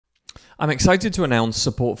I'm excited to announce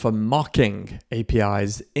support for mocking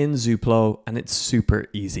APIs in Zuplo, and it's super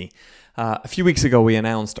easy. A few weeks ago, we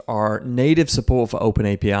announced our native support for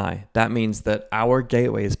OpenAPI. That means that our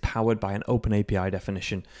gateway is powered by an OpenAPI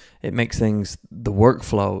definition. It makes the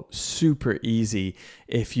workflow super easy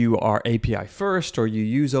if you are API first, or you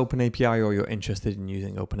use OpenAPI, or you're interested in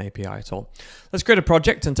using OpenAPI at all. Let's create a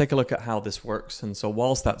project and take a look at how this works. And so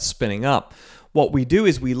whilst that's spinning up, what we do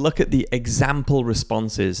is we look at the example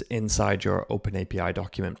responses inside your OpenAPI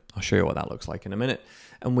document. I'll show you what that looks like in a minute.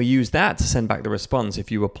 And we use that to send back the response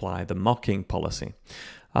if you apply the mocking policy.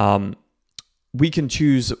 We can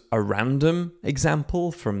choose a random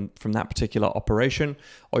example from that particular operation,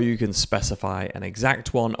 or you can specify an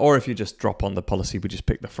exact one, or if you just drop on the policy, we just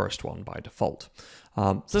pick the first one by default.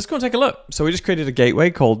 So let's go and take a look. So we just created a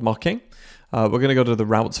gateway called mocking. We're going to go to the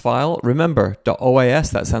routes file. Remember,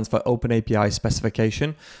 .oas, that stands for OpenAPI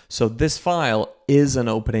specification. So this file is an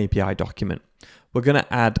OpenAPI document. We're going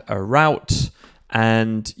to add a route,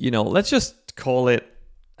 and let's just call it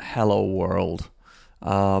hello world.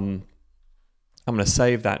 I'm going to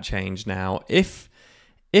save that change now. If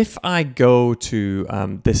I go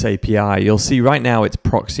to this API, you'll see right now it's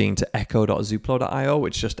proxying to echo.zuplo.io,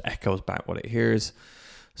 which just echoes back what it hears.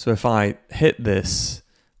 So if I hit this,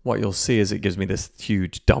 what you'll see is it gives me this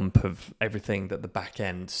huge dump of everything that the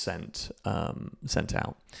backend sent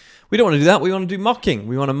out. We don't want to do that. We want to do mocking.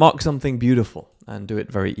 We want to mock something beautiful and do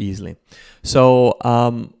it very easily. So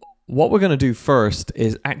what we're going to do first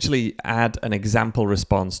is actually add an example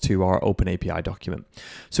response to our OpenAPI document.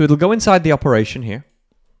 So it'll go inside the operation here.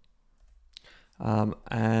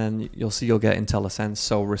 And you'll see you'll get IntelliSense.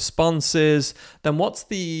 So responses, then what's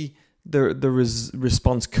the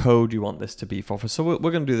response code you want this to be for? So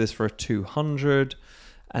we're going to do this for 200,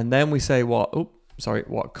 and then we say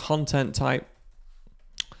what content type,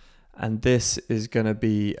 and this is going to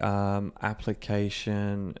be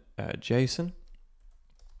application JSON,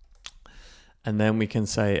 and then we can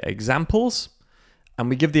say examples, and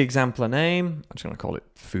we give the example a name. I'm just going to call it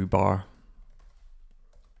foobar,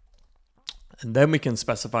 and then we can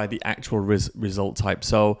specify the actual result type.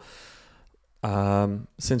 So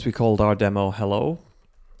since we called our demo hello,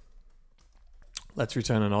 let's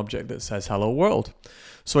return an object that says hello world.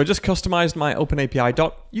 So I just customized my OpenAPI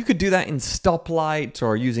doc. You could do that in Stoplight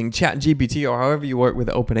or using ChatGPT or however you work with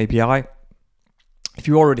OpenAPI. If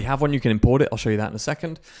you already have one, you can import it. I'll show you that in a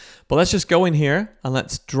second. But let's just go in here and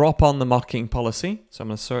let's drop on the mocking policy. So I'm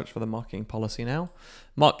going to search for the mocking policy now.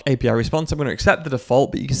 Mock API response. I'm going to accept the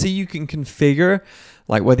default, but you can see you can configure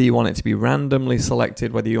like whether you want it to be randomly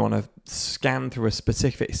selected, whether you want to scan through a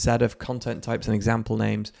specific set of content types and example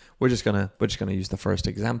names. We're just going to use the first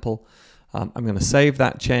example. I'm going to save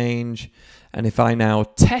that change, and if I now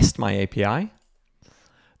test my API,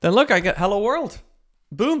 then look, I get hello world.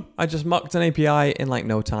 Boom, I just mocked an API in like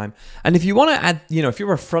no time. And if you want to add, if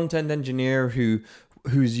you're a front-end engineer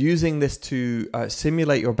who's using this to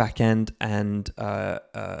simulate your back-end and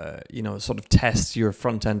sort of test your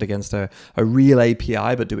front-end against a real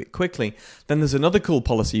API but do it quickly, then there's another cool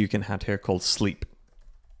policy you can add here called sleep.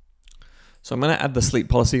 So I'm going to add the sleep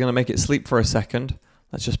policy. I'm going to make it sleep for a second.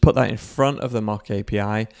 Let's just put that in front of the mock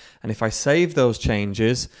API. And if I save those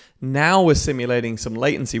changes, now we're simulating some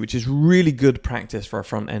latency, which is really good practice for a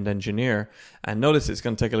front-end engineer. And notice it's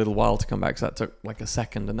going to take a little while to come back. So that took like a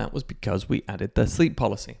second, and that was because we added the sleep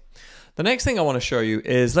policy. The next thing I want to show you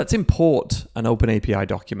is let's import an OpenAPI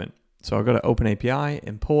document. So I've got an OpenAPI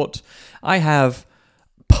import. I have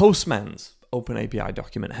Postman's OpenAPI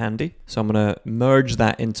document handy. So I'm going to merge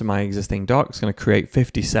that into my existing doc. It's going to create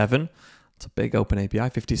 57. It's a big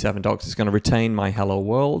OpenAPI, 57 docs. It's going to retain my hello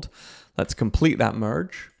world. Let's complete that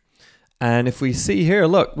merge. And if we see here,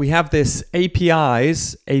 look, we have this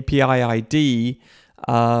APIs, API ID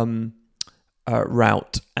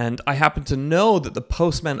route. And I happen to know that the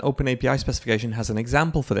Postman OpenAPI specification has an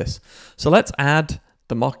example for this. So let's add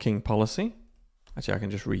the mocking policy. Actually, I can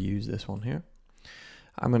just reuse this one here.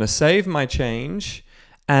 I'm going to save my change.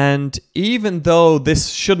 And even though this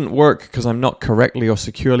shouldn't work because I'm not correctly or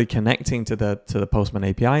securely connecting to the Postman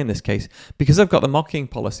API in this case, because I've got the mocking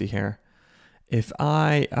policy here, if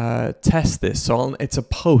I test this, so it's a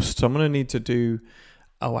post, so I'm going to need to do,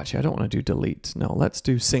 oh, actually, I don't want to do delete. No, let's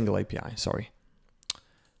do single API, sorry.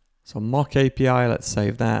 So mock API, let's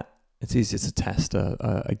save that. It's easier to test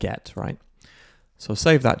a get, right? So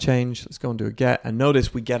save that change. Let's go and do a get. And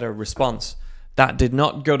notice we get a response. That did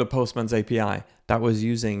not go to Postman's API. That was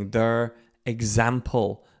using their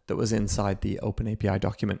example that was inside the OpenAPI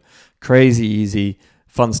document. Crazy easy,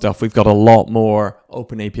 fun stuff. We've got a lot more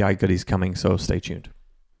OpenAPI goodies coming, so stay tuned.